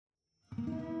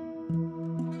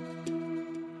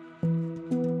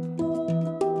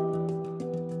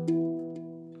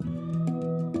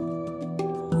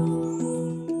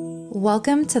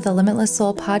Welcome to the Limitless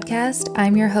Soul podcast.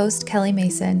 I'm your host, Kelly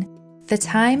Mason. The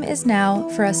time is now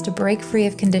for us to break free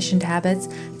of conditioned habits,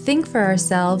 think for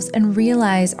ourselves, and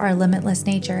realize our limitless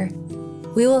nature.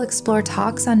 We will explore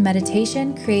talks on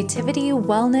meditation, creativity,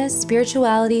 wellness,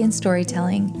 spirituality, and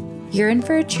storytelling. You're in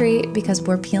for a treat because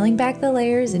we're peeling back the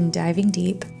layers and diving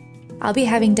deep. I'll be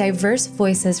having diverse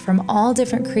voices from all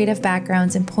different creative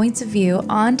backgrounds and points of view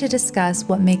on to discuss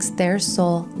what makes their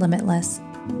soul limitless.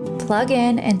 Plug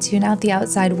in and tune out the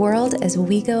outside world as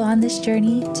we go on this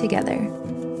journey together.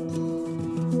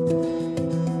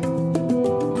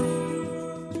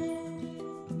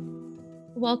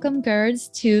 Welcome,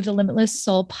 Gerds, to the Limitless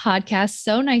Soul podcast.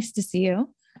 So nice to see you.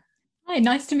 Hi,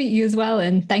 nice to meet you as well.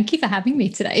 And thank you for having me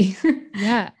today.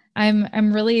 Yeah,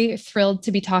 I'm really thrilled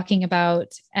to be talking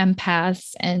about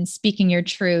empaths and speaking your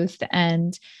truth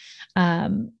and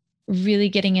really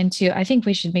getting into, I think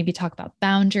we should maybe talk about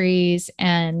boundaries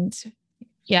and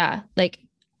like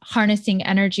harnessing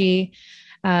energy.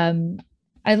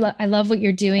 I love what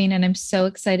you're doing, and I'm so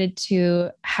excited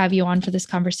to have you on for this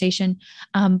conversation.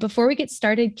 Before we get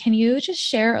started, can you just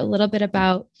share a little bit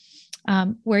about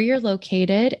where you're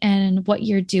located and what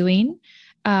you're doing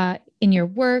in your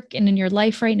work and in your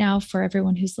life right now for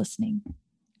everyone who's listening?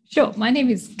 Sure. My name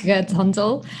is Gerd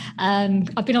Hundel.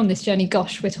 I've been on this journey,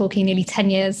 we're talking nearly 10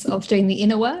 years of doing the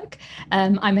inner work.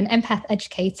 I'm an empath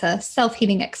educator,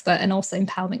 self-healing expert, and also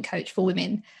empowerment coach for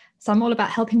women. So I'm all about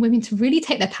helping women to really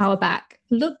take their power back,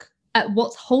 look at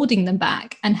what's holding them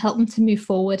back, and help them to move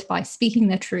forward by speaking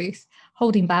their truth,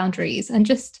 holding boundaries, and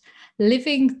just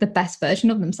living the best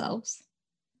version of themselves.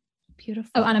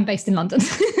 Beautiful. Oh, and I'm based in London,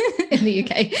 in the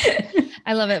UK.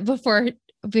 I love it.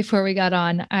 Before we got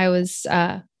on, I was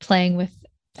playing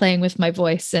with my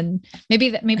voice, and maybe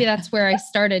that's where I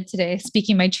started today,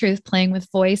 speaking my truth, playing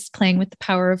with voice, playing with the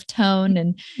power of tone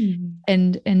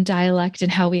and dialect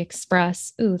and how we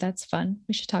express. Ooh, that's fun.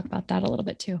 We should talk about that a little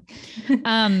bit too.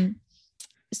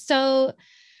 So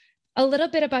a little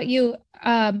bit about you.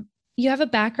 You have a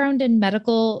background in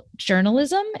medical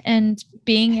journalism and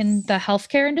being in the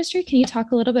healthcare industry. Can you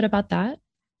talk a little bit about that?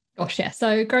 Gosh, yeah.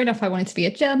 So growing up, I wanted to be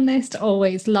a journalist,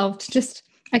 always loved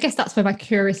I guess that's where my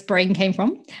curious brain came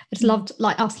from. I just loved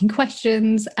asking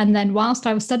questions. And then whilst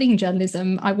I was studying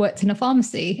journalism, I worked in a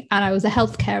pharmacy and I was a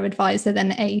healthcare advisor,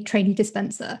 then a trainee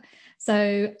dispenser.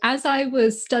 So as I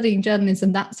was studying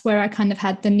journalism, that's where I kind of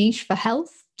had the niche for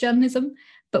health journalism.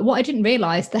 But what I didn't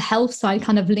realize, the health side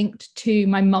kind of linked to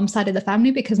my mum's side of the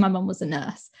family because my mum was a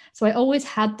nurse. So I always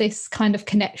had this kind of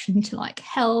connection to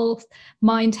health,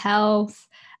 mind health,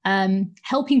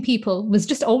 helping people was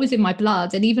just always in my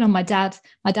blood. And even on my dad's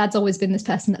always been this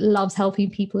person that loves helping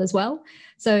people as well.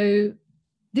 So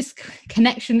this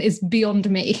connection is beyond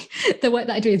me. The work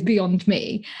that I do is beyond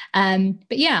me.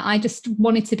 But yeah, I just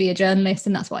wanted to be a journalist,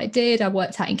 and that's what I did. I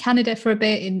worked out in Canada for a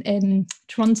bit, in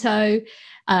Toronto,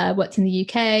 worked in the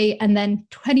UK, and then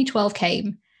 2012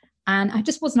 came and I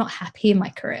just was not happy in my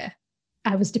career.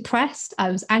 I was depressed. I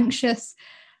was anxious.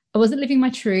 I wasn't living my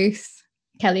truth.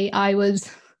 Kelly, I was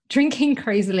drinking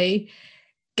crazily,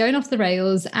 going off the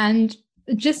rails, and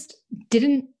just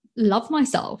didn't love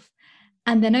myself.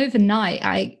 And then overnight,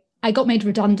 I got made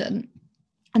redundant.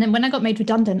 And then when I got made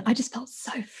redundant, I just felt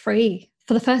so free.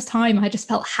 For the first time, I just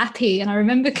felt happy. And I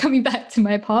remember coming back to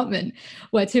my apartment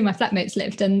where two of my flatmates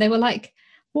lived, and they were like,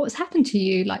 "What's happened to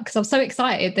you?" Because I was so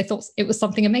excited. They thought it was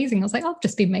something amazing. I was like, "I've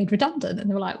just been made redundant." And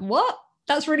they were like, "What?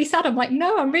 That's really sad." I'm like,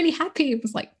 "No, I'm really happy." It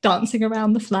was dancing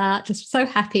around the flat, just so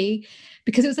happy,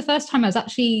 because it was the first time I was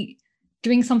actually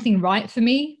doing something right for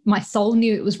me. My soul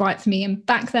knew it was right for me. And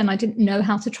back then I didn't know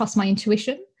how to trust my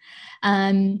intuition.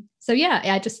 So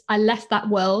yeah, I left that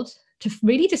world to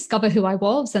really discover who I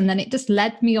was. And then it just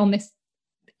led me on this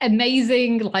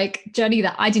amazing journey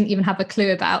that I didn't even have a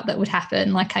clue about that would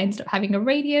happen. I ended up having a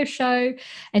radio show,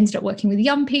 ended up working with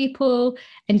young people,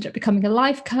 ended up becoming a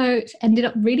life coach, ended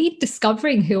up really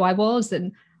discovering who I was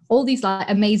and all these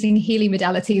amazing healing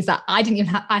modalities that I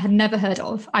had never heard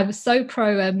of. I was so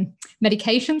pro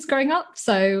medications growing up.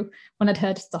 So when I'd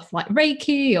heard stuff like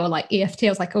Reiki or EFT, I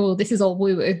was like, oh, this is all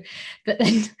woo-woo. But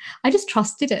then I just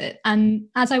trusted it. And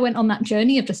as I went on that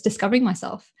journey of just discovering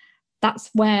myself, that's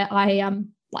where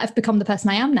I've become the person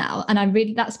I am now. And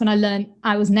that's when I learned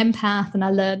I was an empath, and I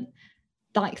learned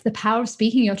the power of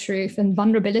speaking your truth and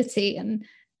vulnerability and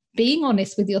being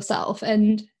honest with yourself,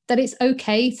 and that it's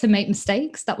okay to make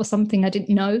mistakes. That was something I didn't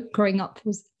know growing up.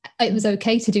 It was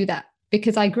okay to do that,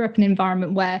 because I grew up in an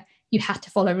environment where you had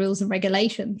to follow rules and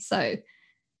regulations. So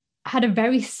I had a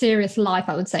very serious life,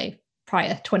 I would say,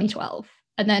 prior to 2012.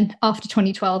 And then after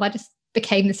 2012, I just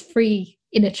became this free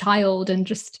inner child and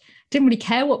just didn't really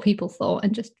care what people thought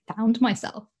and just found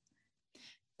myself.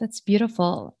 That's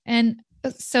beautiful. And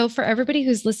so for everybody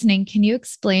who's listening, can you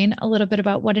explain a little bit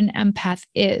about what an empath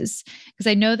is? Because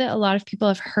I know that a lot of people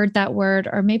have heard that word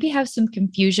or maybe have some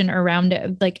confusion around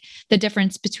it, like the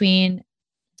difference between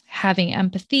having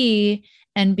empathy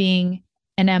and being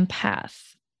an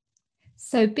empath.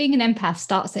 So being an empath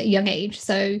starts at a young age.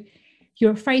 So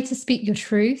you're afraid to speak your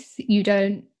truth. You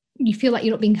feel like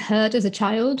you're not being heard as a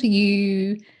child.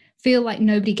 You feel like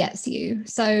nobody gets you.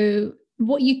 So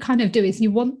what you kind of do is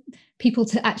you want people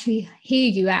to actually hear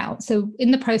you out. So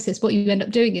in the process, what you end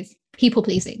up doing is people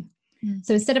pleasing.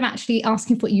 So instead of actually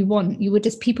asking for what you want, you would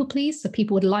just people please so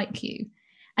people would like you.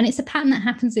 And it's a pattern that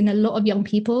happens in a lot of young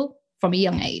people from a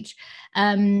young age.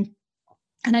 And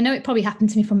I know it probably happened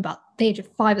to me from about the age of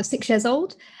 5 or 6 years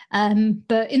old.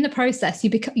 But in the process,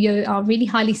 you are really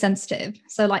highly sensitive.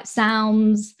 So like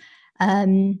sounds,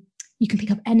 you can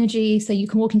pick up energy. So you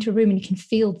can walk into a room and you can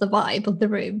feel the vibe of the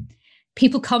room.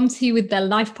 People come to you with their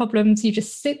life problems. You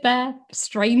just sit there, a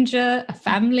stranger, a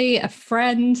family, a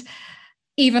friend,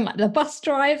 even like the bus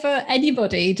driver,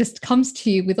 anybody just comes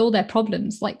to you with all their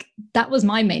problems. Like that was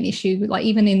my main issue. Like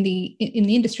even in the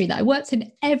industry that I worked in,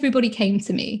 everybody came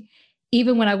to me.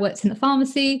 Even when I worked in the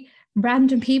pharmacy,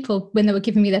 random people, when they were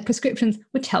giving me their prescriptions,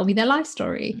 would tell me their life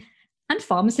story. And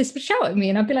pharmacists would shout at me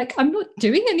and I'd be like, I'm not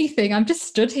doing anything. I'm just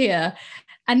stood here.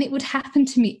 And it would happen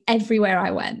to me everywhere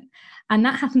I went. And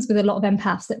that happens with a lot of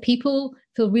empaths, that people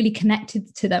feel really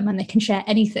connected to them and they can share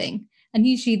anything. And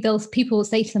usually people will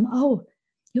say to them, oh,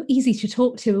 you're easy to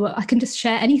talk to. I can just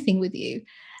share anything with you.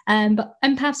 But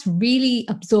empaths really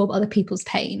absorb other people's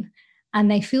pain and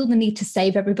they feel the need to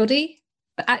save everybody.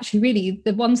 But actually, really,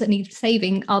 the ones that need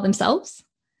saving are themselves.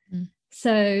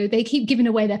 So they keep giving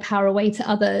away their power away to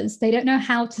others. They don't know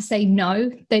how to say no.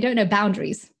 They don't know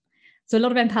boundaries. So a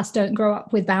lot of empaths don't grow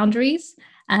up with boundaries.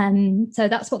 And so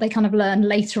that's what they kind of learn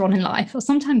later on in life. Or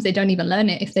sometimes they don't even learn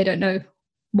it if they don't know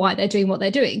why they're doing what they're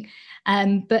doing.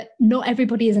 But not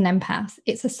everybody is an empath.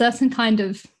 It's a certain kind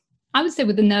of, I would say,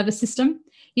 with the nervous system.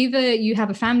 Either you have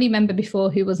a family member before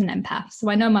who was an empath. So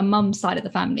I know my mum's side of the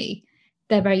family,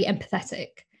 they're very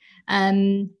empathetic.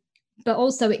 But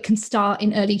also it can start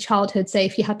in early childhood. Say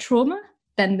if you had trauma,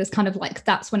 then there's kind of like,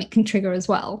 that's when it can trigger as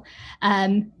well.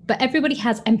 But everybody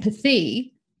has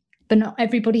empathy, but not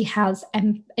everybody is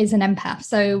an empath.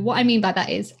 So what I mean by that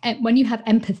is when you have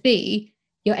empathy,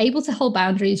 you're able to hold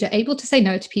boundaries, you're able to say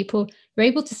no to people, you're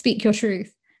able to speak your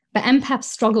truth. But empaths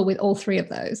struggle with all three of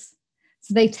those.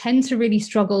 So they tend to really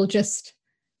struggle just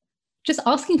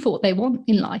asking for what they want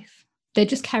in life. They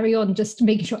just carry on, just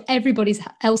making sure everybody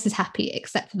else is happy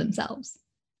except for themselves.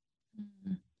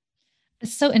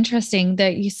 It's so interesting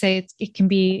that you say it can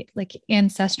be like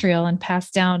ancestral and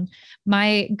passed down.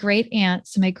 My great aunt,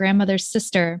 so my grandmother's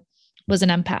sister, was an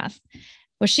empath.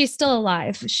 Well, she's still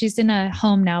alive. She's in a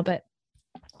home now, but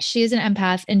she is an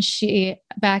empath. And she,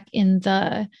 back in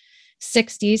the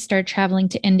 60s, started traveling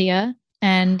to India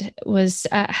and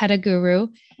had a guru,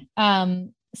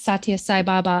 Satya Sai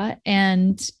Baba,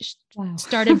 and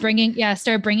started bringing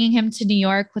him to New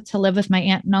York to live with my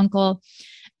aunt and uncle.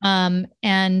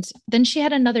 And then she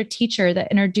had another teacher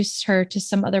that introduced her to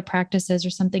some other practices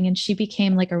or something. And she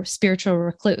became like a spiritual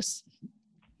recluse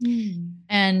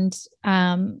and,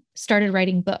 started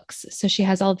writing books. So she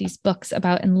has all these books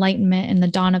about enlightenment and the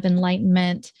dawn of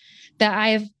enlightenment that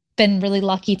I've been really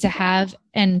lucky to have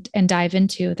and dive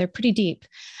into. They're pretty deep.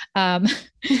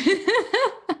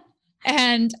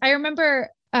 And I remember,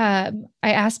 I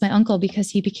asked my uncle, because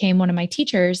he became one of my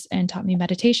teachers and taught me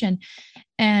meditation.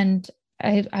 And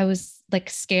I was like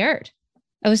scared.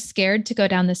 I was scared to go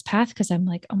down this path because I'm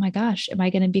like, oh my gosh, am I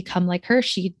going to become like her?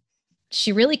 She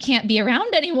really can't be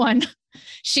around anyone.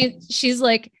 She's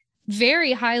like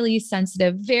very highly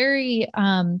sensitive, very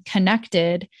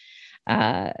connected,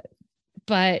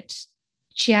 but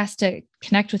she has to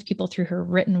connect with people through her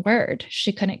written word.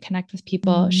 She couldn't connect with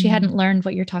people. She hadn't learned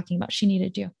what you're talking about. She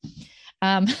needed you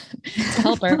to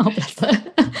help her. Oh, bless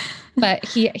her. But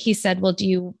he said, well, do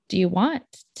you want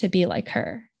to be like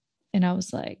her? And I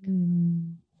was like,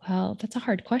 well, that's a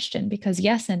hard question, because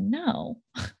yes and no.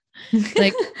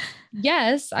 Like,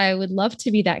 yes, I would love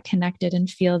to be that connected and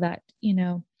feel that,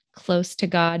 close to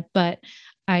God, but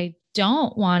I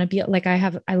don't want to be like,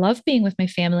 I love being with my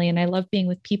family and I love being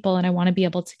with people and I want to be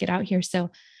able to get out here. So,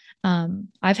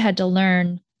 I've had to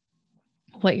learn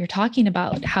what you're talking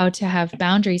about, how to have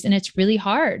boundaries. And it's really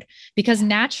hard because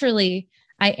naturally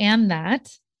I am that.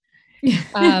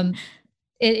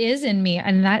 It is in me.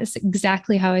 And that's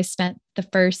exactly how I spent the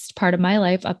first part of my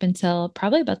life up until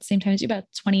probably about the same time as you, about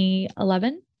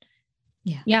 2011.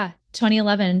 Yeah.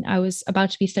 2011, I was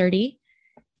about to be 30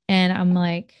 and I'm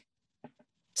like,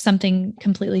 something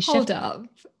completely shifted. Hold up.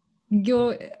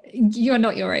 You're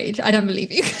not your age. I don't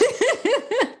believe you.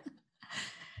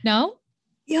 No?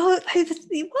 What?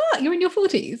 You're in your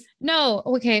 40s? No.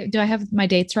 Okay. Do I have my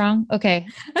dates wrong? Okay.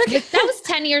 Okay. That was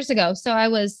 10 years ago. So I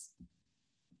was,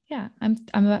 I'm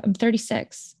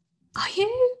 36. Are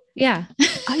you? Yeah.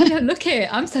 Oh, you don't look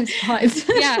it. I'm so surprised.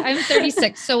 Yeah. I'm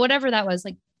 36. So whatever that was,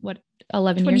 like what,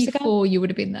 11 years ago? 24 you would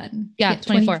have been then. Yeah.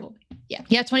 24. Yeah.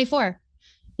 Yeah. 24.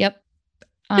 Yep.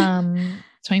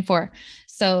 24.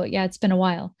 So yeah, it's been a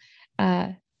while.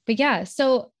 But yeah,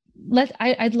 so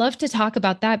I'd love to talk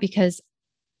about that, because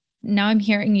now I'm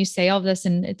hearing you say all of this,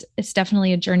 and it's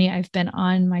definitely a journey I've been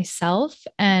on myself,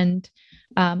 and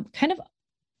kind of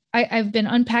I've been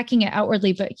unpacking it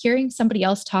outwardly, but hearing somebody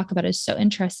else talk about it is so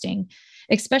interesting,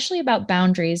 especially about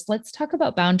boundaries. Let's talk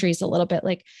about boundaries a little bit.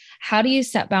 Like, how do you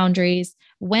set boundaries?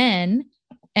 When?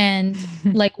 And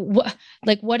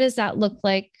what does that look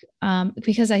like?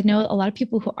 Because I know a lot of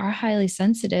people who are highly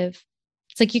sensitive,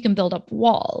 it's like you can build up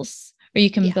walls, or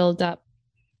you can build up,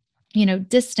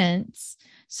 distance.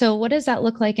 So what does that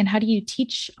look like? And how do you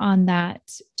teach on that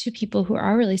to people who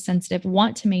are really sensitive,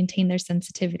 want to maintain their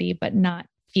sensitivity, but not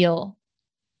feel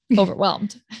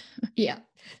overwhelmed? Yeah.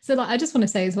 So I just want to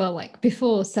say as well,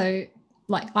 before, so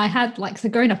I had so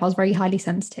growing up, I was very highly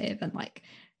sensitive and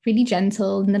really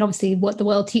gentle. And then obviously what the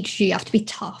world teaches you have to be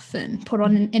tough and put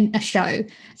on in a show.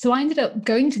 So I ended up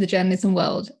going to the journalism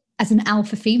world as an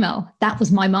alpha female. That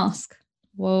was my mask.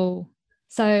 Whoa.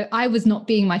 So I was not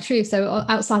being my truth. So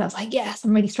outside I was like, yes,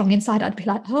 I'm really strong. Inside I'd be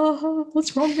like, oh,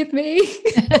 what's wrong with me?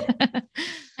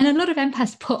 And a lot of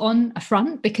empaths put on a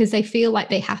front because they feel like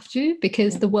they have to,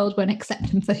 because the world won't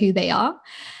accept them for who they are.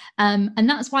 And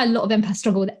that's why a lot of empaths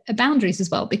struggle with boundaries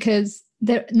as well, because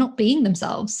they're not being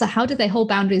themselves. So how do they hold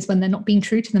boundaries when they're not being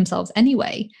true to themselves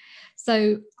anyway?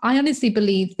 So I honestly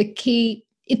believe the key,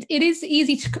 it is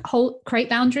easy to create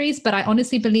boundaries, but I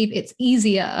honestly believe it's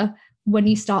easier when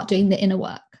you start doing the inner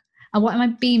work. And what I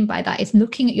mean by that is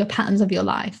looking at your patterns of your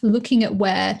life, looking at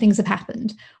where things have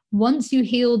happened. Once you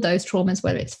heal those traumas,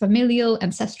 whether it's familial,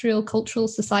 ancestral, cultural,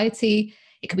 society,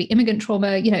 it could be immigrant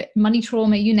trauma, money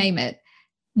trauma, you name it,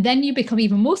 then you become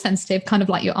even more sensitive, kind of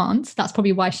like your aunt. That's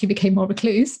probably why she became more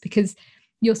recluse, because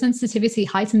your sensitivity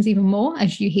heightens even more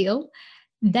as you heal.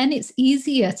 Then it's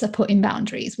easier to put in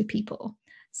boundaries with people.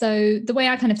 So the way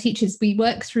I kind of teach is we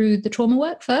work through the trauma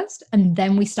work first, and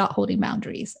then we start holding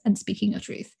boundaries and speaking your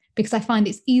truth, because I find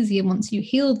it's easier once you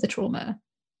heal the trauma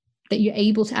that you're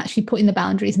able to actually put in the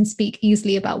boundaries and speak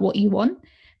easily about what you want.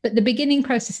 But the beginning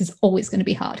process is always going to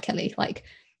be hard, Kelly.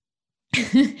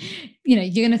 You're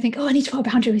going to think, oh, I need to put a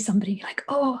boundary with somebody. You're like,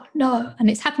 oh, no. And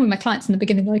it's happened with my clients in the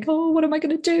beginning. They're like, oh, what am I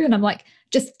going to do? And I'm like,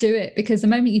 just do it, because the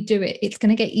moment you do it, it's going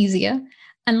to get easier.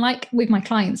 And with my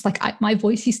clients, my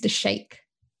voice used to shake.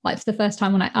 For the first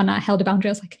time when I held a boundary,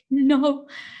 I was like, no.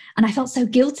 And I felt so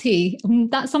guilty.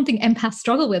 And that's something empaths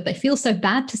struggle with. They feel so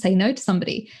bad to say no to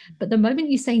somebody. But the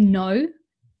moment you say no,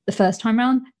 the first time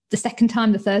around, the second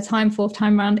time, the third time, fourth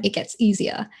time around, it gets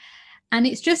easier. And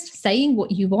it's just saying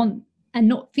what you want and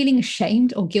not feeling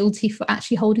ashamed or guilty for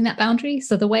actually holding that boundary.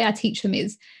 So the way I teach them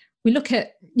is we look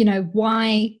at,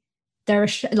 why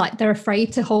they're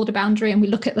afraid to hold a boundary, and we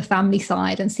look at the family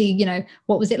side and see,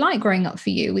 what was it like growing up for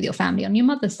you with your family, on your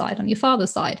mother's side, on your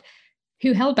father's side,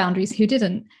 who held boundaries, who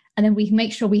didn't. And then we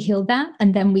make sure we heal that,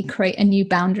 and then we create a new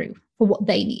boundary for what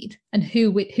they need and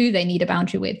who they need a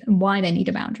boundary with and why they need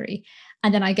a boundary.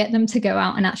 And then I get them to go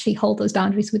out and actually hold those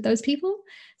boundaries with those people.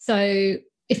 So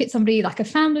if it's somebody like a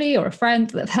family or a friend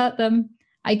that have hurt them,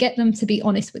 I get them to be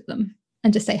honest with them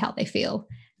and just say how they feel,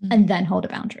 and then hold a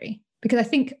boundary. Because I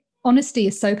think honesty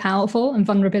is so powerful and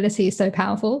vulnerability is so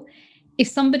powerful. If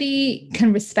somebody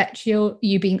can respect you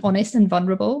being honest and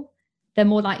vulnerable, they're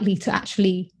more likely to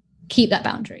actually keep that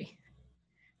boundary.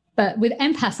 But with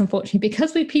empaths, unfortunately,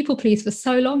 because we people please for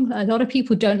so long, a lot of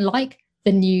people don't like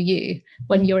the new you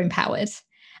when you're empowered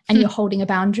and you're holding a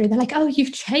boundary. They're like, oh,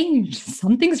 you've changed.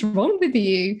 Something's wrong with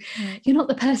you. You're not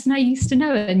the person I used to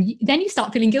know. And then you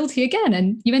start feeling guilty again,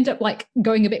 and you end up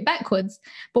going a bit backwards.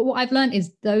 But what I've learned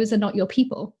is those are not your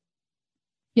people.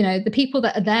 The people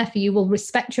that are there for you will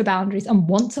respect your boundaries and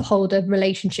want to hold a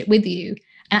relationship with you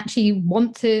and actually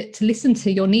want to listen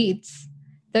to your needs.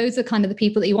 Those are kind of the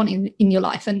people that you want in your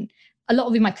life. And a lot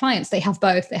of my clients, they have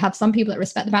both. They have some people that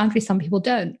respect the boundaries, some people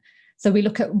don't. So we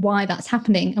look at why that's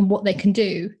happening and what they can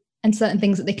do and certain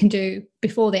things that they can do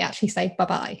before they actually say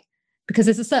bye-bye. Because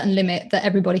there's a certain limit that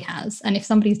everybody has. And if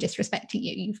somebody's disrespecting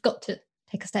you, you've got to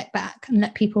take a step back and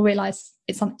let people realize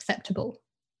it's unacceptable.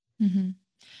 Mm-hmm.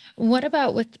 What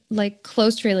about with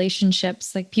close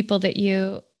relationships, people that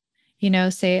you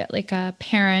say like a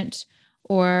parent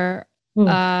or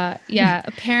Yeah,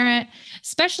 a parent,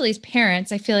 especially as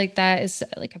parents, I feel like that is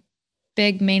like a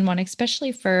big main one,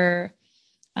 especially for,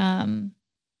 I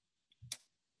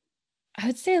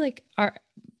would say like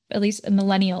at least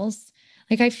millennials.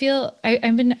 Like I feel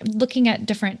I've been looking at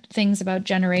different things about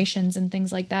generations and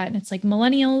things like that. And it's like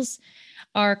millennials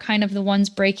are kind of the ones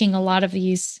breaking a lot of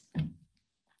these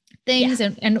things,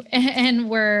 and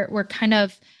we're kind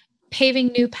of paving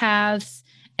new paths.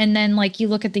 And then like you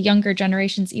look at the younger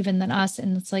generations even than us,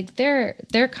 and it's like they're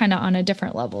kind of on a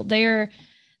different level. They're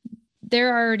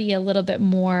already a little bit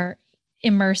more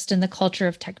immersed in the culture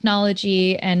of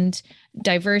technology and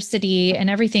diversity, and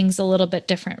everything's a little bit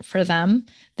different for them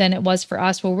than it was for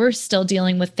us, where we're still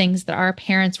dealing with things that our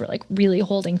parents were like really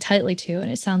holding tightly to. And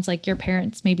it sounds like your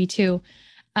parents maybe too,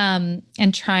 and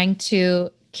trying to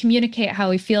communicate how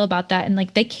we feel about that. And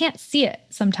like, they can't see it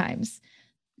sometimes,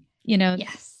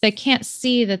 Yes. they can't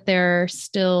see that they're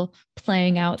still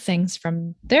playing out things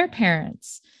from their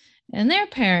parents and their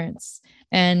parents.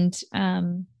 And,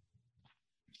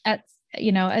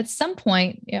 at some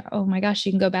point, oh my gosh,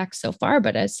 you can go back so far,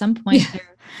 but at some point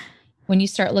when you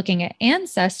start looking at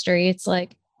ancestry, it's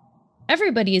like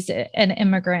everybody's an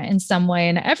immigrant in some way,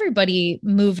 and everybody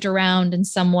moved around in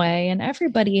some way, and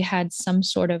everybody had some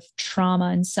sort of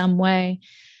trauma in some way.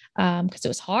 Because it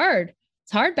was hard.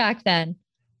 It's hard back then.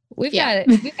 We've got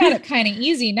it kind of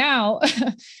easy now.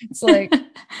 It's like,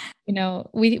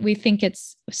 we think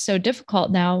it's so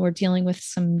difficult now. We're dealing with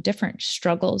some different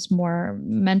struggles, more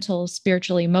mental,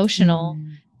 spiritual, emotional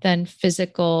than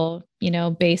physical,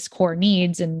 base core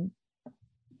needs. And,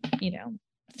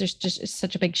 there's just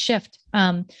such a big shift.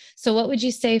 So what would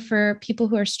you say for people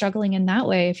who are struggling in that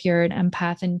way? If you're an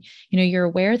empath and, you're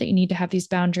aware that you need to have these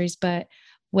boundaries, but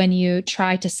when you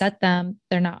try to set them,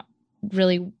 they're not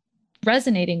really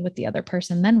resonating with the other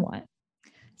person, then what?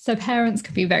 So parents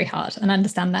could be very hard, and I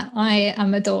understand that. I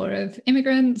am a daughter of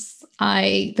immigrants.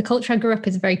 The culture I grew up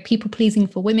is very people pleasing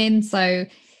for women. So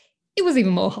it was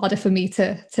even more harder for me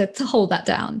to hold that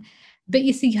down. But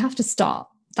you see, you have to start.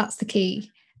 That's the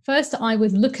key. First, I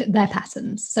would look at their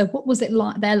patterns. So what was it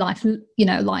like, their life,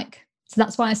 like? So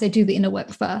that's why I say do the inner work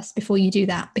first before you do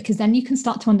that, because then you can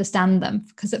start to understand them.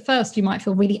 Because at first you might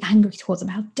feel really angry towards them.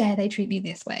 How dare they treat me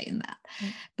this way and that?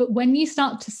 But when you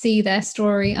start to see their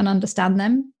story and understand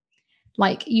them,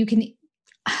 like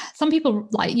some people,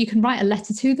 like you can write a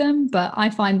letter to them, but I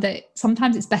find that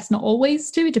sometimes it's best not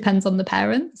always to. It depends on the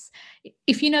parents.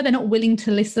 If they're not willing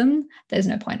to listen, there's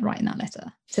no point writing that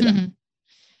letter to them,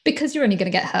 because you're only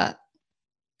going to get hurt.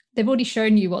 They've already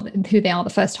shown you who they are the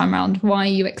first time around. Why are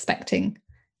you expecting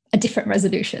a different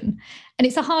resolution? And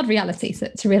it's a hard reality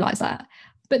to realize that.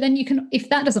 But then if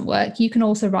that doesn't work, you can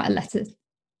also write a letter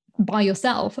by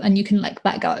yourself, and you can let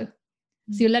that go.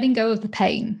 So you're letting go of the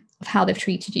pain of how they've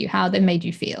treated you, how they've made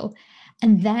you feel,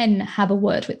 and then have a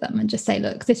word with them and just say,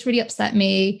 look, this really upset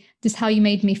me. This is how you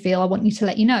made me feel. I want you to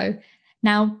let you know.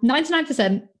 Now,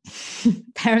 99%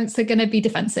 parents are going to be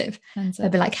defensive. They'll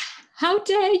be like, how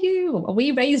dare you? We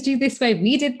raised you this way.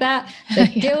 We did that. The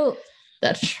guilt,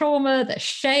 the trauma, the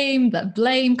shame, the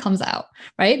blame comes out,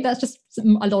 right? That's just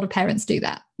a lot of parents do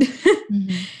that. But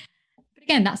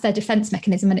again, that's their defense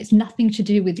mechanism, and it's nothing to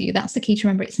do with you. That's the key to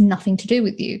remember. It's nothing to do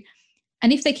with you.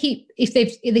 And if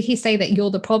they say that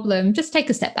you're the problem, just take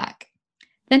a step back,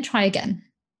 then try again,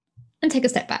 and take a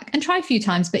step back and try a few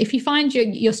times. But if you find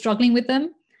you're struggling with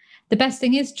them, the best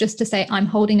thing is just to say, I'm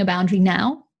holding a boundary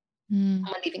now. I'm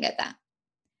leaving it at that.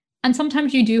 And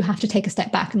sometimes you do have to take a step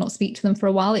back and not speak to them for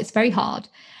a while. It's very hard.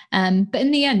 But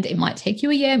in the end, it might take you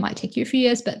a year, it might take you a few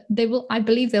years, but I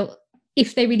believe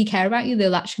if they really care about you,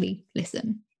 they'll actually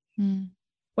listen.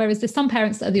 Whereas there's some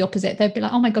parents that are the opposite. They'll be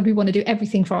like, oh my God, we want to do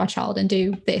everything for our child and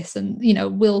do this. And,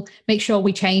 we'll make sure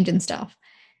we change and stuff.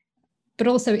 But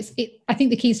also I think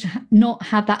the key is to not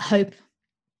have that hope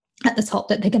at the top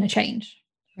that they're going to change.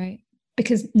 Right.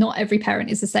 Because not every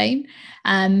parent is the same.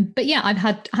 But yeah,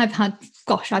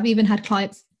 I've even had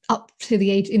clients up to the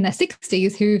age in their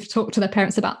 60s who've talked to their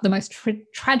parents about the most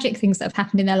tragic things that have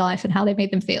happened in their life and how they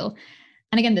made them feel.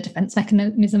 And again, the defense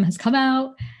mechanism has come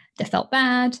out. They felt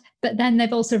bad, but then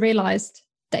they've also realized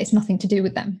that it's nothing to do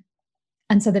with them.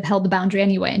 And so they've held the boundary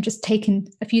anyway and just taken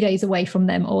a few days away from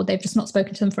them, or they've just not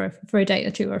spoken to them for a day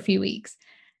or two or a few weeks.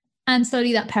 And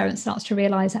slowly that parent starts to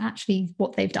realize actually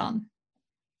what they've done.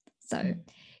 So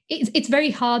it's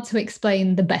very hard to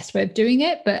explain the best way of doing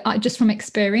it, but just from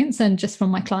experience and just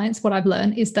from my clients, what I've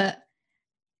learned is that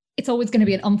it's always going to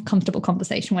be an uncomfortable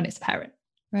conversation when it's a parent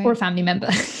or a family member.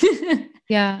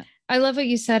 Yeah. I love what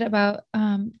you said about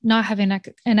not having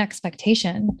an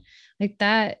expectation. Like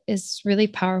that is really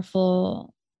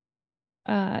powerful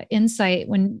insight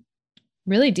when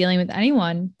really dealing with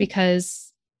anyone,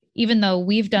 because even though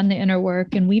we've done the inner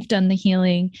work and we've done the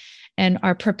healing and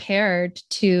are prepared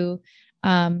to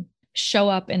show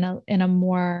up in a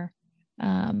more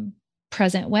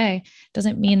present way,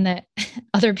 doesn't mean that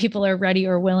other people are ready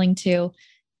or willing to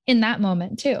in that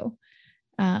moment too.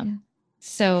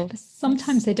 So but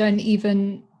sometimes they don't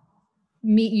even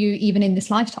meet you even in this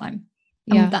lifetime.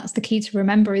 And that's the key to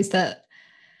remember, is that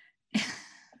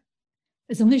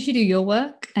as long as you do your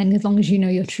work and as long as you know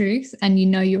your truth and you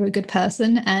know you're a good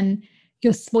person and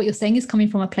what you're saying is coming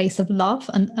from a place of love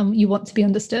and you want to be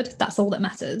understood, that's all that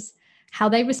matters. How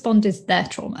they respond is their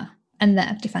trauma and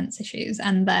their defense issues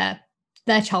and their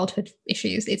childhood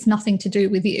issues. It's nothing to do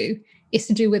with you. It's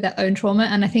to do with their own trauma.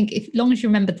 And I think as long as you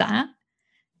remember that,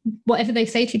 whatever they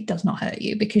say to you does not hurt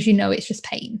you, because you know it's just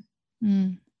pain.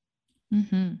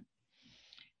 Mm-hmm.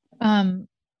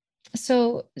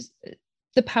 So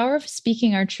the power of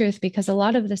speaking our truth, because a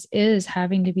lot of this is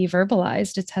having to be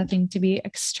verbalized, it's having to be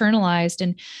externalized,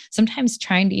 and sometimes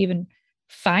trying to even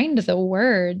find the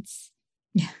words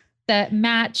that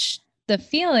match the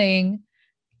feeling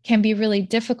can be really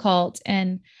difficult.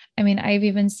 And I mean, I've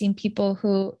even seen people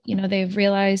who, they've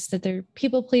realized that they're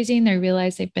people pleasing. They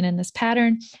realize they've been in this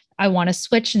pattern. I want to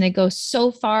switch. And they go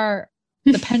so far,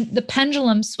 the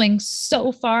pendulum swings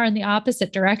so far in the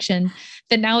opposite direction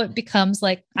that now it becomes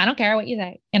like, I don't care what you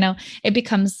say. It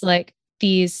becomes like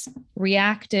these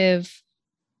reactive,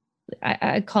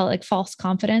 I call it like false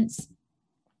confidence,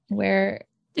 where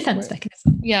defense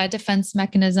mechanism. Yeah. Defense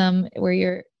mechanism where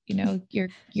you're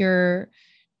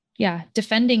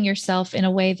defending yourself in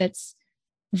a way that's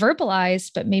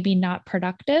verbalized, but maybe not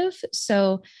productive.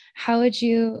 So how would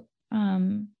you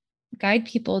guide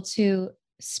people to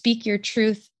speak your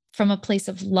truth from a place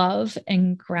of love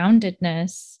and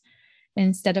groundedness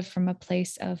instead of from a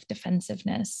place of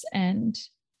defensiveness? And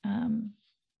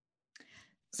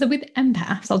so with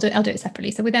empaths, I'll do it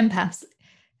separately. So with empaths,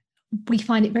 we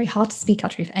find it very hard to speak our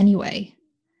truth anyway.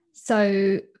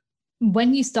 So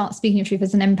when you start speaking your truth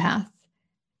as an empath,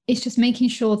 it's just making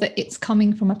sure that it's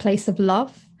coming from a place of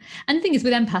love. And the thing is,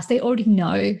 with empaths, they already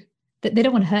know that they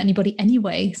don't want to hurt anybody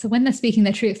anyway. So when they're speaking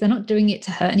their truth, they're not doing it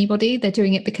to hurt anybody. They're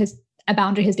doing it because a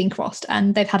boundary has been crossed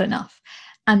and they've had enough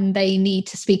and they need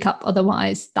to speak up.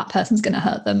 Otherwise, that person's going to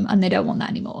hurt them and they don't want that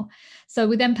anymore. So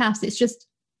with empaths, it's just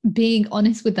being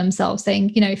honest with themselves,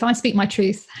 saying, if I speak my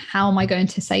truth, how am I going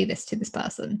to say this to this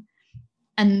person?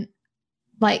 And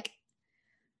like,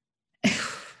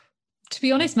 to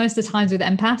be honest, most of the times with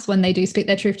empaths, when they do speak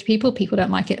their truth to people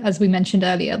don't like it. As we mentioned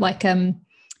earlier, like,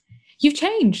 you've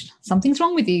changed, something's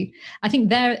wrong with you. I think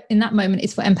there in that moment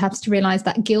is for empaths to realize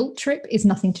that guilt trip is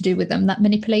nothing to do with them. That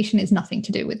manipulation is nothing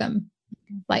to do with them.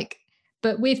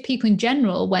 But with people in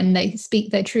general, when they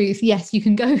speak their truth, yes, you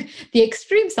can go the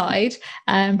extreme side,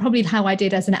 probably how I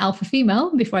did as an alpha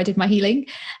female before I did my healing.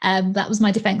 That was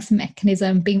my defense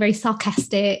mechanism, being very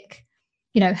sarcastic,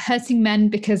 hurting men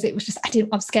because it was just, I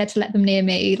was scared to let them near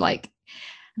me.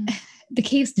 The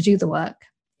key is to do the work,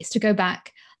 is to go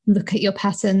back, look at your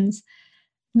patterns,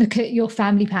 look at your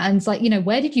family patterns.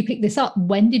 Where did you pick this up?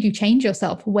 When did you change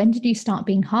yourself? When did you start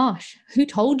being harsh? Who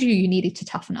told you needed to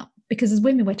toughen up? Because as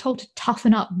women, we're told to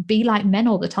toughen up, be like men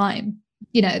all the time.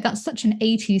 That's such an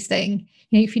 80s thing.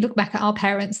 If you look back at our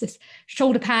parents, this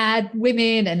shoulder pad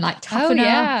women and toughen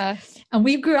up. And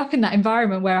we grew up in that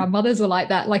environment where our mothers were like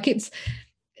that.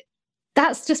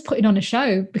 That's just putting on a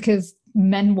show because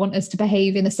men want us to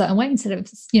behave in a certain way instead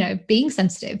of, being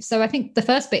sensitive. So I think the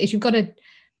first bit is you've got to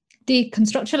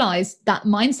deconstructualize that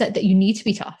mindset that you need to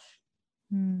be tough.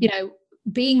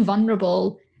 Being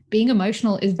vulnerable, being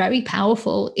emotional is very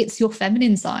powerful. It's your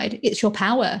feminine side. It's your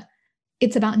power.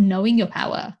 It's about knowing your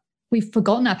power. We've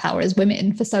forgotten our power as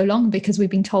women for so long because we've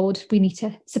been told we need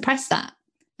to suppress that.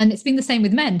 And it's been the same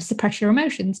with men, suppress your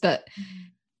emotions. But,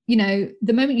 the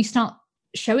moment you start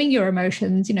showing your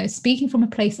emotions, speaking from a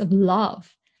place of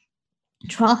love,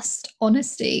 trust,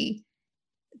 honesty,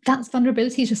 that's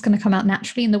vulnerability is just going to come out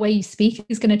naturally. And the way you speak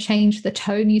is going to change. The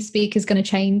tone you speak is going to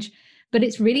change. But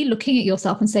it's really looking at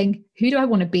yourself and saying, who do I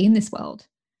want to be in this world?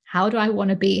 How do I want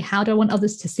to be? How do I want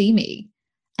others to see me?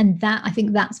 And I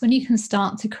think that's when you can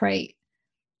start to create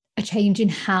a change in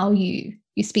how you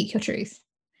speak your truth.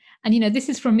 And, this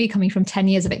is from me coming from 10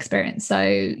 years of experience. So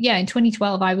yeah, in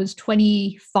 2012, I was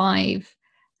 25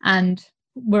 and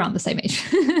we're around the same age.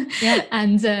 Yeah.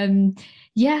 And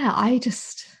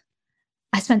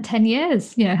I spent 10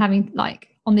 years, having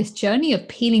on this journey of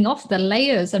peeling off the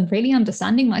layers and really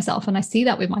understanding myself. And I see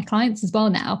that with my clients as well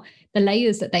now, the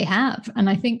layers that they have. And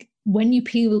I think when you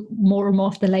peel more and more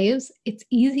of the layers, it's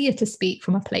easier to speak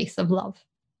from a place of love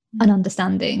and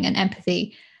understanding and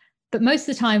empathy. But most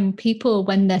of the time, people,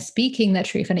 when they're speaking their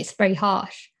truth and it's very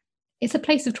harsh, it's a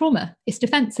place of trauma. It's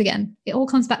defense again. It all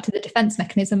comes back to the defense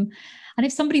mechanism. And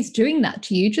if somebody's doing that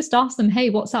to you, just ask them, hey,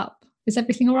 what's up? Is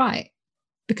everything all right?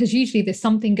 Because usually there's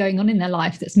something going on in their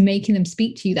life that's making them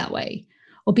speak to you that way,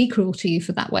 or be cruel to you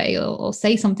for that way, or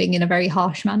say something in a very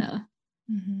harsh manner.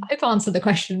 I hope I answered the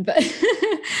question, but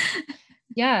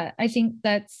yeah, I think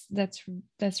that's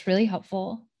really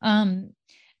helpful. And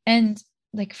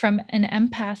like from an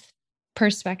empath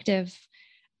perspective,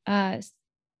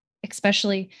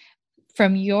 especially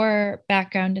from your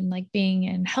background in like being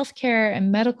in healthcare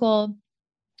and medical,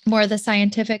 more the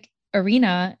scientific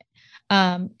arena,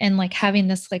 and like having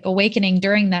this like awakening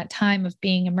during that time of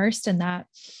being immersed in that.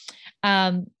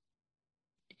 And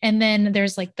then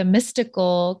there's like the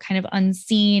mystical kind of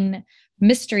unseen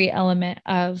mystery element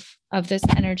of this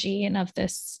energy and of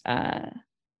this kind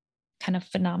of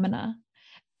phenomena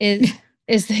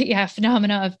is the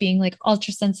phenomena of being like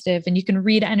ultra sensitive, and you can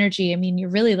read energy. I mean, you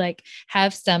really like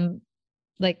have some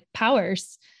like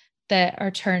powers that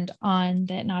are turned on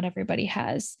that not everybody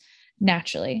has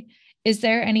naturally. Is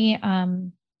there any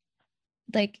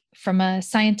like from a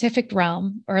scientific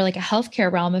realm or like a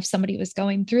healthcare realm, if somebody was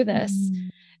going through this,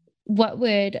 what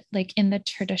would, like in the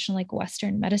traditional like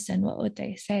Western medicine, what would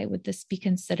they say? Would this be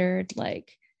considered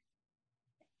like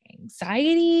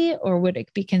anxiety, or would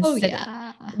it be considered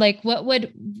like, what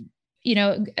would, you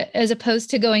know, as opposed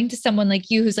to going to someone like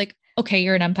you who's like, okay,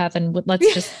 you're an empath and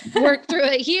let's just work through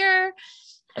it here,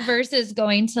 versus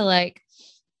going to like,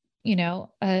 you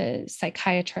know, a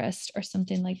psychiatrist or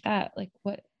something like that? Like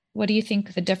what do you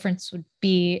think the difference would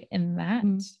be in that?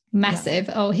 Massive.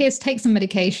 Yeah. Oh, take some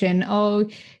medication. Oh,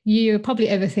 you're probably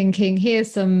overthinking.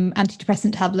 Here's some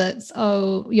antidepressant tablets.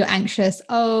 Oh, you're anxious.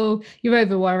 Oh, you're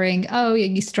over worrying. Oh,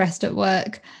 you're stressed at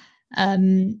work.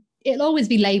 It'll always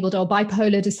be labeled or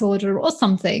bipolar disorder or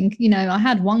something. You know, I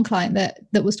had one client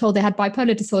that was told they had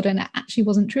bipolar disorder, and it actually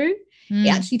wasn't true. It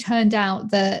actually turned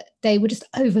out that they were just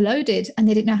overloaded and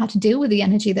they didn't know how to deal with the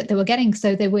energy that they were getting.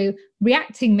 So they were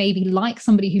reacting maybe like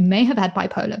somebody who may have had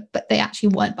bipolar, but they actually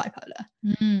weren't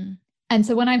bipolar. And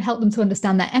so when I've helped them to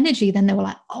understand that energy, then they were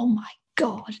like, oh my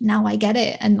God, now I get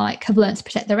it. And like have learned to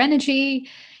protect their energy.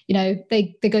 You know,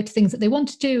 they go to things that they want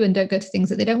to do and don't go to things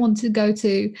that they don't want to go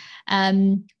to.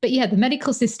 But yeah, the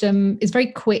medical system is very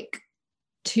quick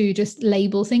to just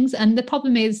label things. And the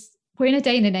problem is we're in a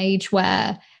day and an age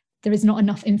where there is not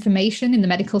enough information in the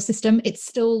medical system. It's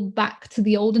still back to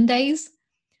the olden days.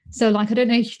 So like, I don't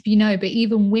know if you know, but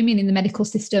even women in the medical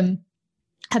system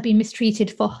have been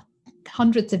mistreated for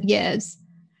hundreds of years.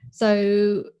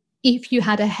 So if you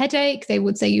had a headache, they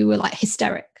would say you were like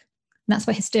hysteric. And that's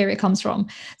where hysteria comes from.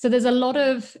 So there's a lot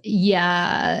of,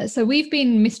 so we've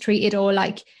been mistreated, or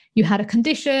like you had a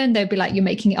condition, they'd be like, you're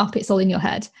making it up, it's all in your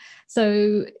head.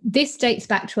 So this dates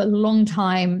back to a long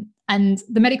time, and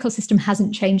the medical system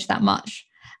hasn't changed that much.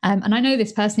 And I know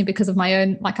this personally because of my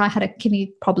own, like I had a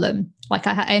kidney problem, like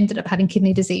I ended up having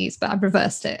kidney disease, but I've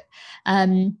reversed it.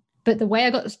 But the way I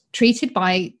got treated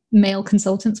by male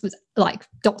consultants was like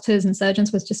doctors and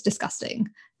surgeons was just disgusting,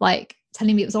 like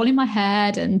telling me it was all in my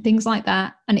head and things like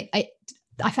that. And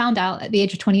I found out at the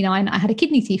age of 29, I had a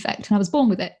kidney defect and I was born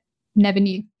with it. Never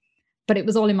knew, but it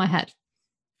was all in my head.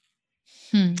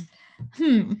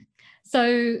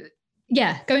 So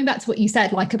yeah, going back to what you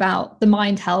said, like about the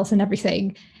mind health and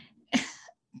everything,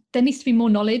 there needs to be more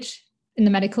knowledge in the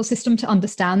medical system to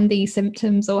understand these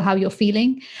symptoms or how you're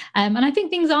feeling. And I think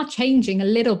things are changing a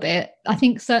little bit. I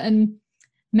think certain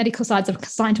medical sides are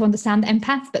starting to understand the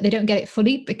empath, but they don't get it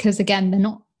fully because, again, they're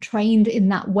not trained in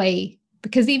that way.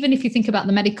 Because even if you think about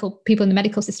the medical people in the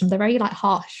medical system, they're very like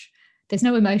harsh. There's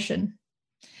no emotion.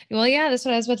 Well, yeah, that's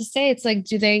what I was about to say. It's like,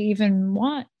 do they even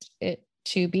want it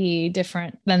to be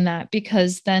different than that?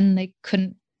 Because then they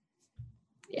couldn't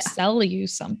sell you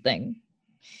something.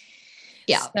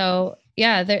 Yeah. So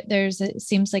yeah, it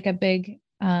seems like a big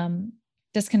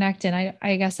disconnect. And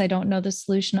I guess I don't know the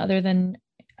solution other than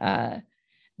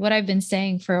what I've been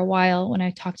saying for a while when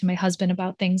I talk to my husband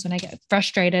about things, when I get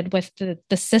frustrated with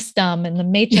the system and the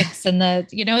matrix and the,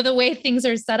 you know, the way things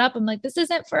are set up. I'm like, this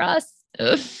isn't for us.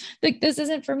 Like, this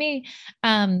isn't for me.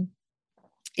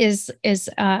 Is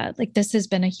like, this has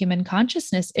been a human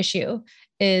consciousness issue,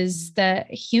 is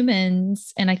that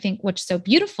humans, and I think what's so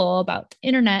beautiful about the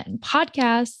internet and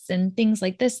podcasts and things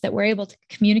like this, that we're able to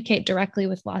communicate directly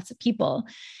with lots of people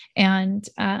and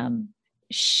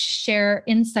share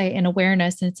insight and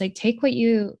awareness. And it's like, take what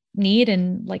you need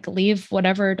and like leave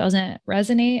whatever doesn't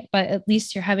resonate, but at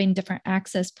least you're having different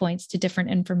access points to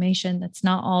different information. That's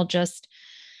not all just,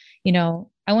 you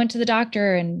know, I went to the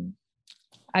doctor and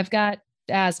I've got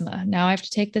asthma. Now I have to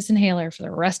take this inhaler for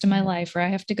the rest of my life, or I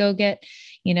have to go get,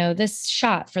 this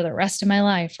shot for the rest of my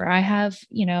life, or I have,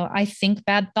 I think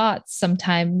bad thoughts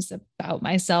sometimes about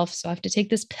myself. So I have to take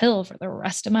this pill for the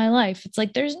rest of my life. It's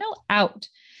like, there's no out,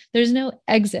 there's no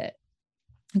exit.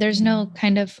 There's no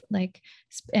kind of like,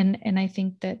 and I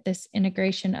think that this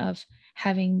integration of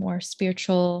having more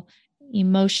spiritual,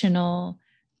 emotional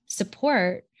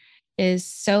support is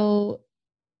so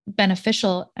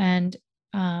beneficial. And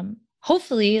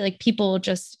hopefully like people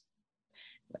just,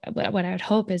 what I would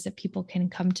hope is that people can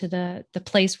come to the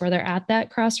place where they're at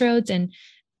that crossroads and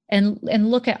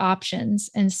look at options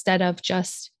instead of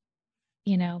just,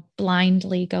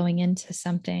 blindly going into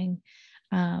something.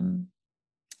 And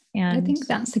I think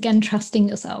that's, again, trusting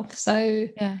yourself. So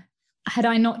had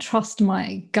I not trusted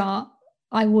my gut,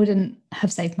 I wouldn't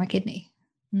have saved my kidney.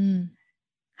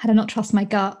 Had I not trusted my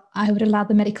gut, I would allow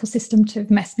the medical system to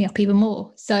have messed me up even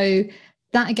more. So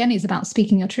that, again, is about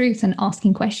speaking your truth and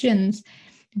asking questions.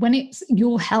 When it's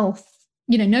your health,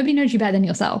 nobody knows you better than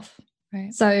yourself.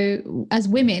 Right. So as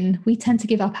women, we tend to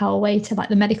give our power away to like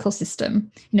the medical system.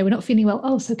 We're not feeling well.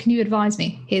 Oh, so can you advise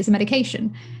me? Here's a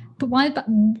medication. But why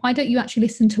don't you actually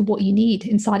listen to what you need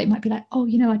inside? It might be like, oh,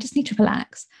 I just need to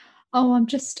relax. Oh, I'm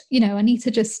just, I need to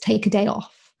just take a day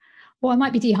off. Or I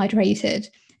might be dehydrated.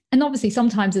 And obviously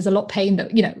sometimes there's a lot of pain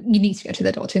that, you need to go to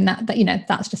the doctor, and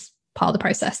that's just part of the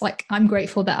process. Like, I'm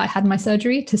grateful that I had my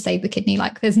surgery to save the kidney.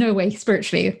 Like, there's no way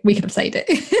spiritually we could have saved it.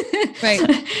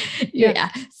 Right.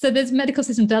 Yeah. So this medical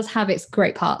system does have its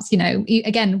great parts.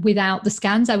 Again, without the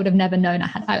scans, I would have never known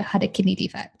I had a kidney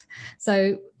defect.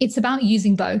 So it's about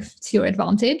using both to your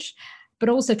advantage, but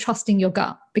also trusting your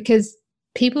gut, because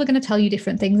people are going to tell you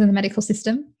different things in the medical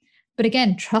system. But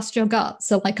again, trust your gut.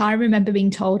 So like, I remember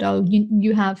being told, oh,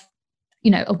 you have,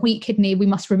 a weak kidney, we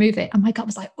must remove it. And my gut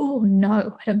was like, oh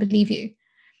no, I don't believe you.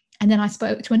 And then I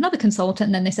spoke to another consultant,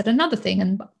 and then they said another thing.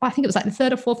 And I think it was like the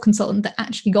third or fourth consultant that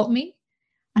actually got me.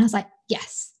 And I was like,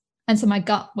 yes. And so my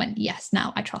gut went, yes,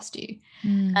 now I trust you.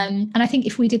 And I think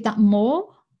if we did that more,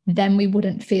 then we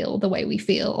wouldn't feel the way we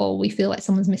feel, or we feel like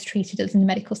someone's mistreated us in the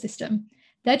medical system.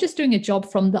 They're just doing a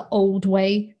job from the old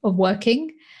way of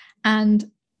working.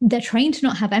 And they're trained to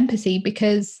not have empathy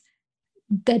because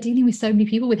they're dealing with so many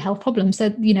people with health problems. So,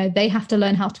 they have to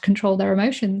learn how to control their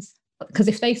emotions, because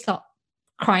if they start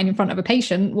crying in front of a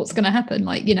patient, what's going to happen?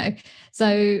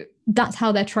 So that's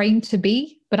how they're trained to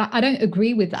be. But I don't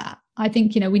agree with that. I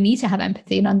think, we need to have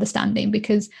empathy and understanding,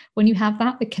 because when you have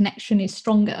that, the connection is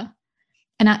stronger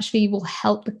and actually will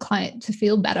help the client to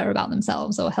feel better about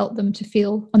themselves, or help them to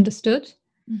feel understood.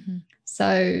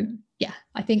 So yeah,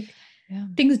 I think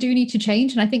things do need to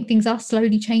change, and I think things are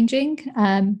slowly changing.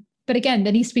 But again,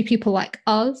 there needs to be people like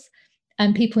us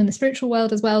and people in the spiritual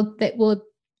world as well that were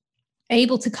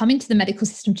able to come into the medical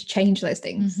system to change those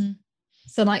things.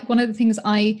 So like, one of the things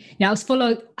I was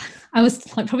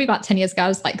like probably about 10 years ago, I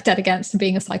was like dead against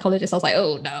being a psychologist. I was like,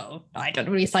 oh no, I don't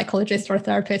want to be a psychologist or a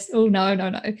therapist. Oh no.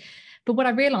 But what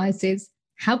I realized is,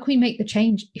 how can we make the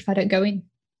change if I don't go in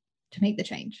to make the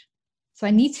change? So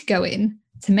I need to go in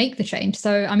to make the change.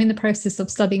 So I'm in the process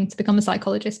of studying to become a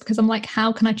psychologist, because I'm like,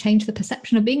 how can I change the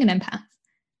perception of being an empath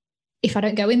if I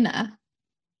don't go in there?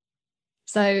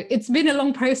 So it's been a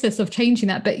long process of changing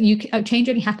that, but change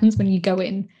only happens when you go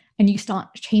in and you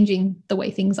start changing the way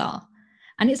things are.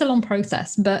 And it's a long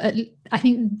process, but I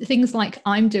think things like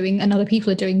I'm doing and other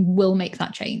people are doing will make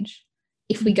that change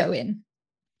if we go in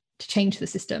to change the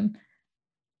system.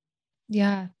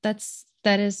 Yeah, that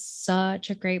is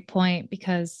such a great point,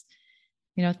 because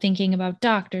thinking about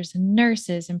doctors and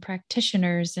nurses and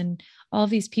practitioners and all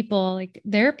these people, like,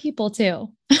 they're people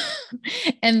too.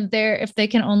 And if they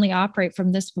can only operate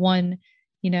from this one,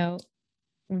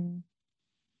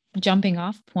 jumping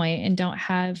off point, and don't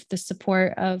have the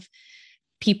support of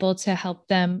people to help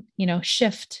them,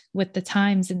 shift with the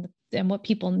times and what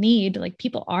people need, like,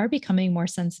 people are becoming more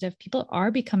sensitive. People are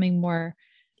becoming more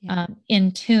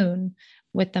in tune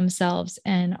with themselves,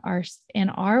 and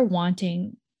are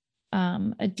wanting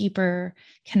a deeper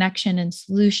connection and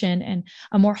solution, and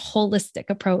a more holistic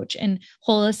approach, and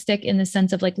holistic in the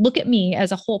sense of like, look at me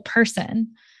as a whole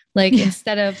person, like,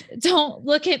 instead of don't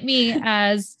look at me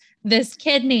as this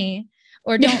kidney,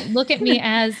 or don't look at me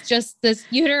as just this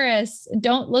uterus.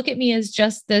 Don't look at me as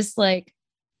just this, like,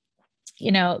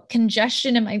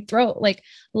 congestion in my throat. Like,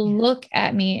 look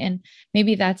at me. And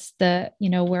maybe that's the,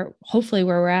 where hopefully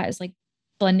where we're at is like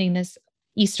blending this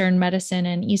Eastern medicine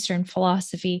and Eastern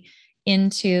philosophy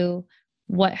into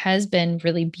what has been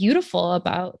really beautiful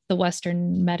about the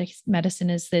Western medicine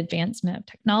is the advancement of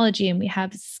technology. And we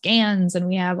have scans, and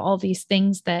we have all these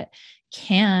things that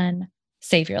can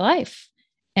save your life.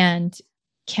 And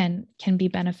can be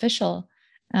beneficial.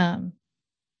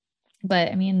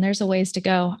 But I mean, there's a ways to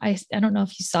go. I don't know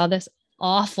if you saw this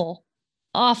awful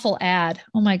ad.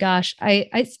 Oh my gosh.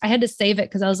 I had to save it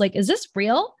because I was like, is this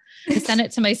real? I sent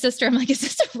it to my sister. I'm like, is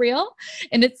this real?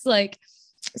 And it's like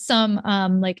some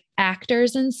like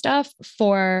actors and stuff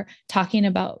for talking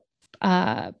about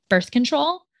birth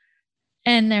control.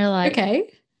 And they're like,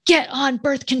 okay, get on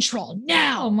birth control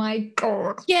now. Oh my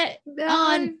God. Get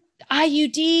on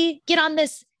IUD, get on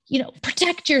this,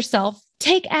 protect yourself,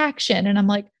 take action. And I'm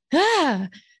like,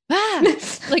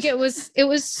 like it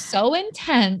was so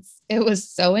intense. It was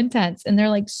so intense. And they're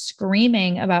like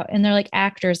screaming about, and they're like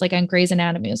actors, like on Grey's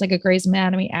Anatomy. It was like a Grey's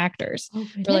Anatomy actors. Oh,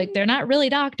 really? They're like, they're not really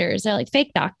doctors. They're like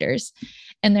fake doctors.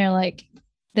 And they're like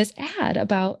this ad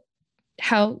about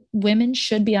how women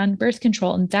should be on birth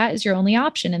control. And that is your only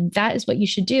option. And that is what you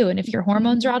should do. And if your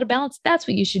hormones are out of balance, that's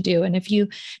what you should do. And if you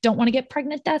don't want to get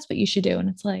pregnant, that's what you should do. And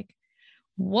it's like,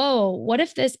 whoa, what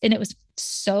if this, and it was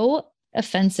so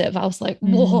offensive. I was like,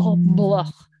 whoa, blah,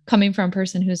 coming from a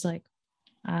person who's like,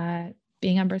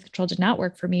 being on birth control did not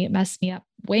work for me. It messed me up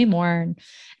way more. And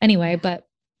anyway, but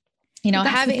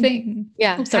having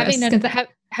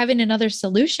another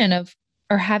solution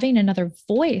or having another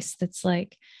voice that's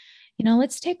like,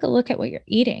 let's take a look at what you're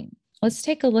eating. Let's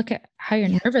take a look at how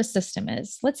your nervous system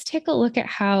is. Let's take a look at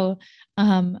how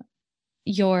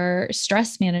your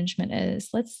stress management is.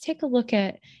 Let's take a look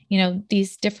at,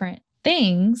 these different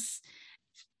things.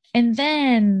 And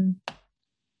then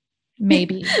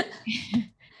maybe.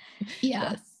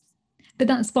 Yes. But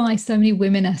that's why so many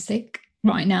women are sick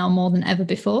right now more than ever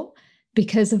before,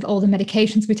 because of all the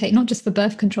medications we take, not just for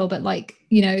birth control, but like,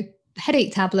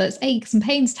 headache tablets, aches and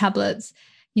pains tablets.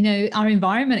 Our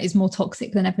environment is more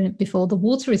toxic than ever before. The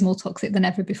water is more toxic than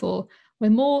ever before. We're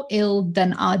more ill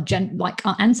than our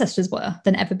ancestors were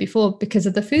than ever before because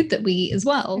of the food that we eat as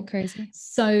well. That's crazy.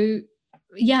 So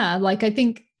yeah, like I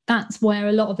think that's where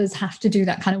a lot of us have to do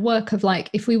that kind of work of like,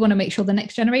 if we want to make sure the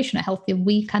next generation are healthier,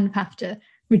 we kind of have to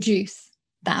reduce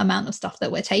that amount of stuff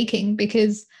that we're taking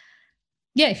because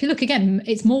if you look again,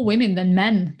 it's more women than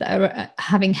men that are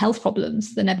having health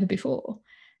problems than ever before.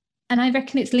 And I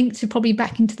reckon it's linked to probably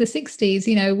back into the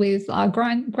 60s, with our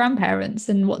grandparents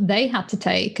and what they had to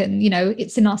take. And,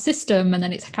 it's in our system and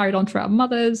then it's carried on through our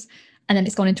mothers and then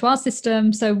it's gone into our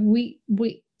system. So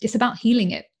it's about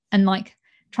healing it and like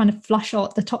trying to flush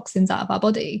out the toxins out of our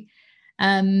body.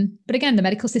 But again, the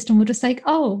medical system will just say,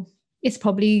 oh, it's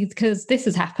probably because this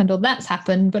has happened or that's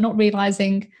happened, but not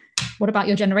realizing what about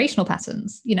your generational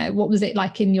patterns? What was it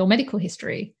like in your medical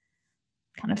history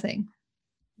kind of thing?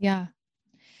 Yeah.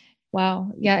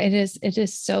 Wow. Yeah, it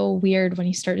is so weird when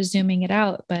you start zooming it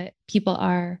out, but people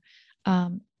are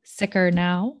sicker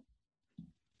now,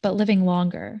 but living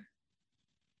longer.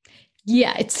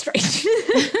 Yeah, it's strange.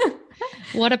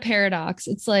 What a paradox.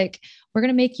 It's like, we're going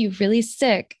to make you really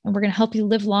sick and we're going to help you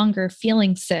live longer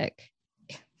feeling sick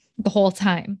the whole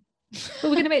time. But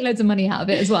we're going to make loads of money out of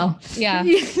it as well. Yeah.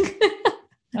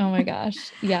 Oh my gosh.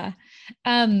 Yeah.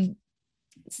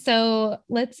 So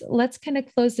let's kind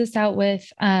of close this out with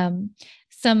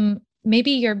some,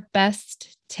 maybe your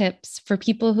best tips for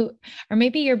people who, or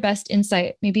maybe your best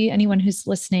insight, maybe anyone who's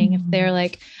listening, if they're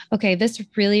like, okay, this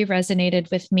really resonated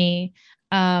with me.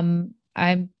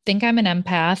 I think I'm an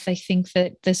empath. I think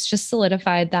that this just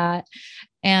solidified that.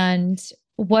 And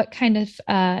what kind of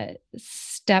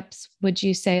steps would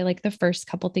you say, like the first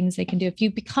couple things they can do if you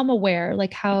become aware,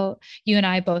 like how you and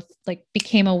I both like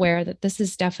became aware that this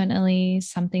is definitely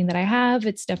something that I have.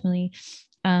 It's definitely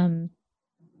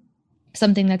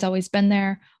something that's always been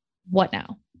there. What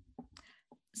now?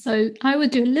 So I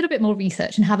would do a little bit more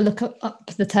research and have a look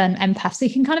up the term empath so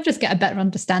you can kind of just get a better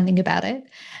understanding about it.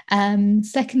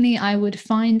 Secondly, I would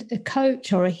find a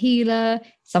coach or a healer,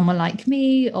 someone like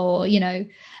me, or,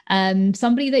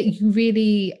 somebody that you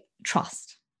really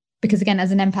trust. Because again,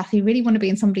 as an empath, you really want to be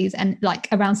in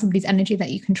around somebody's energy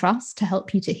that you can trust to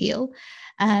help you to heal.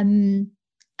 And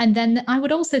then I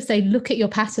would also say, look at your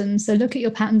patterns. So look at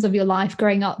your patterns of your life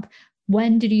growing up.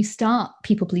 When did you start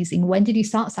people pleasing? When did you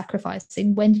start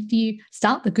sacrificing? When did you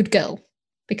start the good girl?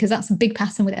 Because that's a big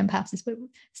pattern with empaths.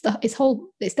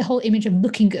 It's the whole image of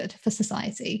looking good for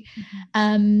society.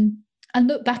 And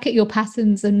look back at your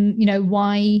patterns and,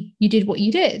 why you did what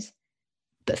you did,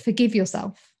 but forgive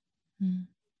yourself.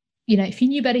 If you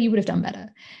knew better, you would have done better.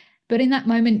 But in that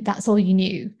moment, that's all you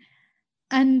knew.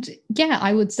 And yeah,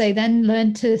 I would say then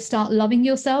learn to start loving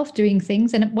yourself, doing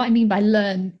things. And what I mean by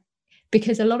learn,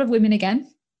 because a lot of women, again,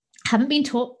 haven't been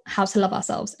taught how to love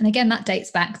ourselves. And again, that dates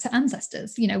back to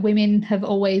ancestors. Women have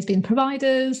always been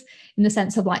providers in the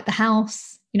sense of like the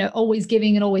house, always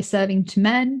giving and always serving to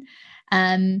men.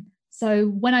 So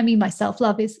when I mean by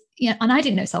self-love is, and I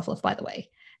didn't know self-love, by the way.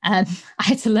 I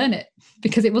had to learn it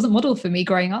because it wasn't modeled for me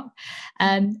growing up.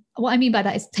 And what I mean by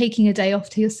that is taking a day off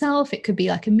to yourself. It could be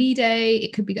like a me day.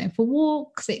 It could be going for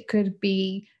walks. It could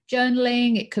be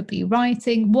journaling. It could be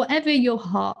writing, whatever your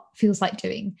heart feels like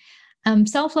doing.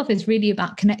 Self-love is really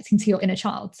about connecting to your inner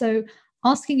child. So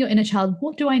asking your inner child,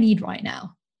 what do I need right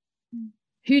now?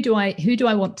 Who do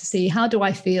I want to see? How do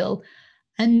I feel?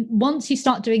 And once you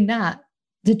start doing that,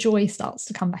 the joy starts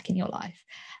to come back in your life.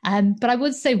 But I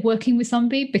would say working with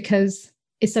somebody, because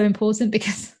it's so important,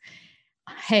 because,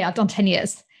 hey, I've done 10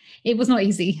 years. It was not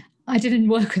easy. I didn't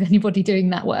work with anybody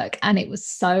doing that work, and it was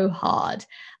so hard.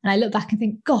 And I look back and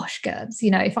think, gosh, Gerds,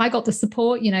 if I got the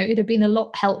support, it'd have been a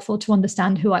lot helpful to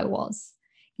understand who I was.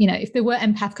 If there were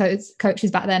empath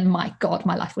coaches back then, my God,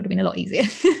 my life would have been a lot easier.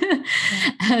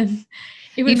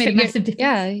 It would make a massive difference.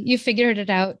 Yeah, you figured it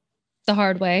out the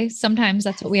hard way. Sometimes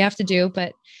that's what we have to do.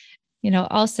 But,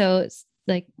 also it's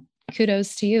like,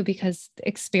 kudos to you, because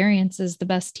experience is the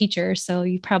best teacher. So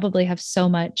you probably have so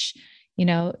much,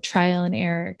 trial and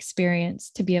error experience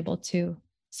to be able to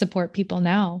support people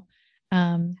now.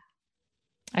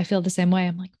 I feel the same way.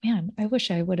 I'm like, man, I wish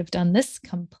I would have done this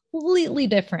completely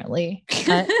differently.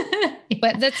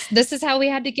 But this is how we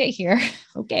had to get here.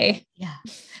 Okay. Yeah.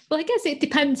 Well, I guess it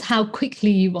depends how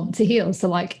quickly you want to heal. So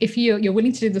like, if you're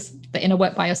willing to do the inner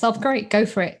work by yourself, great, go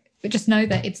for it. But just know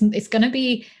that it's going to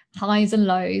be highs and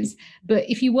lows. But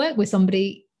if you work with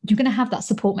somebody, you're going to have that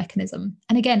support mechanism.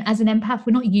 And again, as an empath,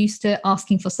 we're not used to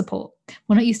asking for support.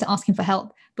 We're not used to asking for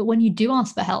help. But when you do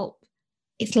ask for help,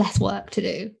 it's less work to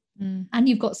do. And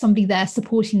you've got somebody there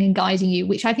supporting and guiding you,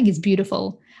 which I think is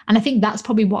beautiful. And I think that's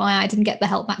probably why I didn't get the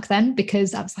help back then,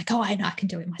 because I was like, oh, I know I can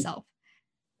do it myself.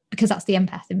 Because that's the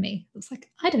empath in me. It's like,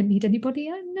 I don't need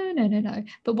anybody. No.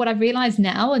 But what I've realized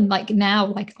now,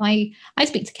 I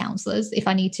speak to counselors if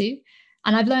I need to.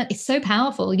 And I've learned it's so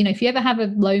powerful. If you ever have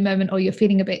a low moment or you're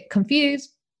feeling a bit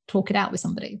confused, talk it out with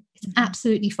somebody. It's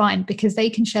absolutely fine, because they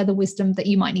can share the wisdom that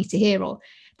you might need to hear, or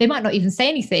they might not even say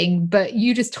anything, but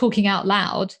you just talking out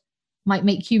loud might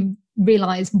make you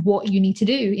realize what you need to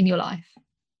do in your life.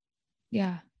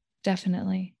 Yeah,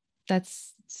 definitely.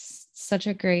 That's such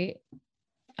a great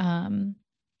thing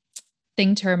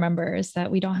to remember, is that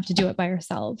we don't have to do it by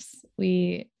ourselves.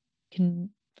 We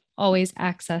can always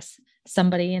access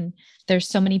somebody, and there's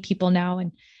so many people now.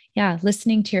 And yeah,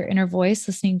 listening to your inner voice,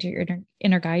 listening to your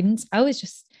inner guidance. I always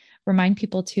just remind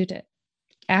people to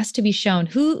ask to be shown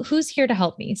who's here to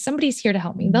help me. Somebody's here to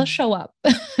help me. They'll show up.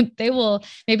 They will,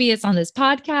 maybe it's on this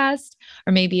podcast,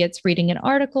 or maybe it's reading an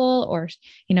article, or,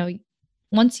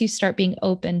 once you start being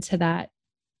open to that,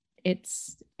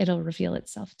 it'll reveal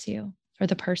itself to you, or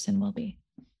the person will be.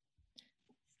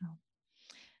 So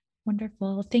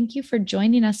wonderful. Thank you for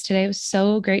joining us today. It was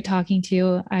so great talking to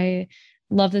you. I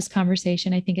love this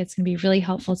conversation. I think it's going to be really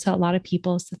helpful to a lot of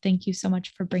people. So thank you so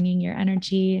much for bringing your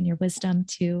energy and your wisdom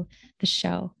to the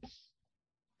show.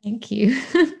 Thank you.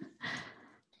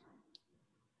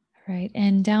 All right.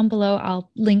 And down below,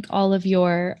 I'll link all of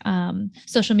your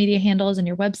social media handles and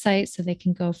your website so they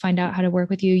can go find out how to work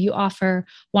with you. You offer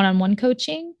one-on-one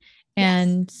coaching.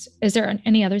 And yes. Is there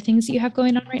any other things that you have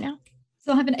going on right now?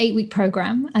 So I have an 8-week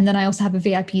program, and then I also have a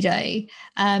VIP day.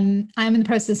 I am in the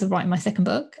process of writing my second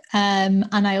book. And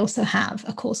I also have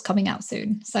a course coming out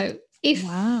soon. So if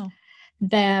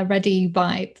they're ready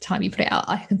by the time you put it out,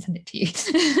 I can send it to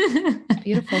you.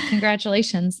 Beautiful.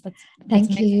 Congratulations.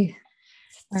 Thank you.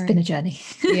 It's been a journey.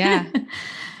 Yeah.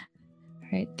 All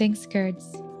right. Thanks,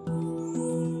 Gerds.